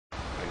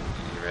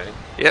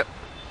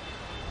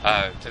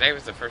Today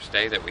was the first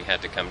day that we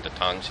had to come to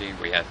Tongji.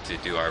 We had to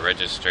do our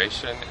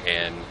registration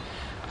and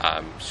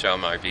show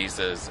them our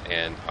visas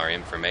and our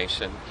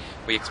information.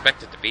 We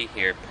expected to be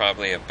here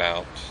probably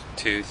about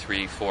 2,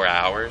 3, 4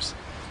 hours.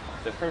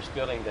 The first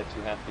building that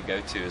you have to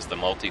go to is the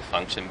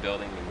multifunction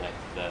building, and that's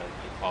the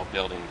tall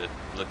building that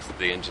looks like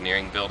the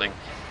engineering building.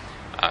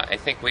 I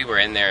think we were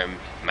in there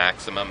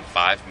maximum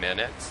 5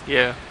 minutes.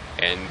 Yeah.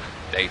 And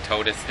they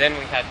told us then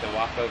we had to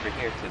walk over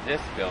here to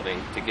this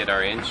building to get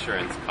our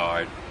insurance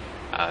card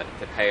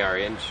to pay our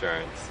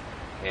insurance.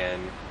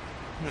 And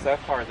so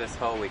far this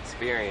whole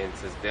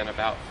experience has been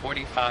about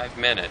 45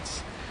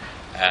 minutes.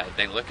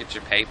 They look at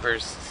your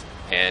papers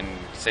and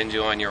send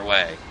you on your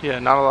way. Yeah,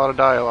 not a lot of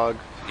dialogue.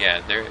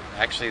 Yeah,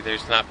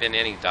 there's not been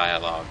any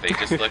dialogue. They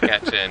just look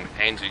at you and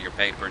hand you your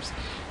papers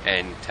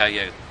and tell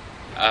you,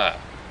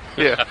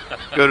 Yeah,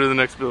 go to the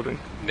next building.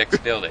 Next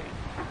building.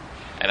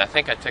 And I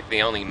think I took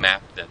the only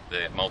map that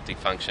the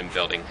multifunction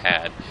building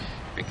had,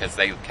 because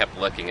they kept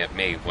looking at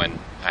me when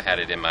I had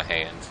it in my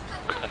hands.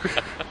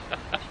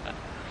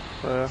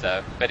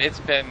 But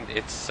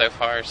it's so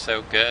far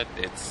so good.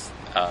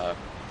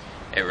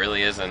 It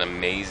really is an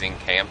amazing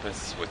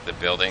campus with the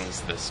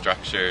buildings, the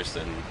structures,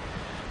 and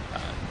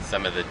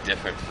some of the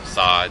different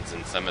facades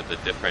and some of the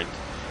different,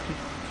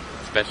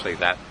 especially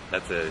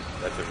that's a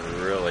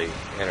really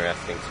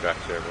interesting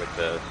structure with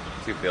the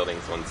 2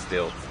 buildings on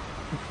stilts.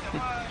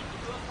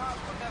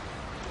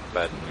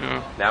 But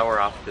now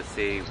we're off to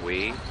see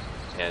WE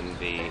and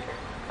the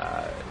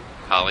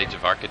College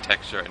of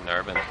Architecture and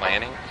Urban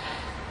Planning,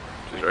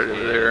 which right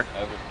over there,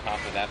 over the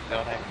top of that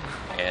building,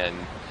 and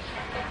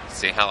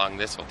see how long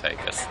this will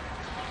take us.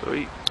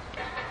 Sweet.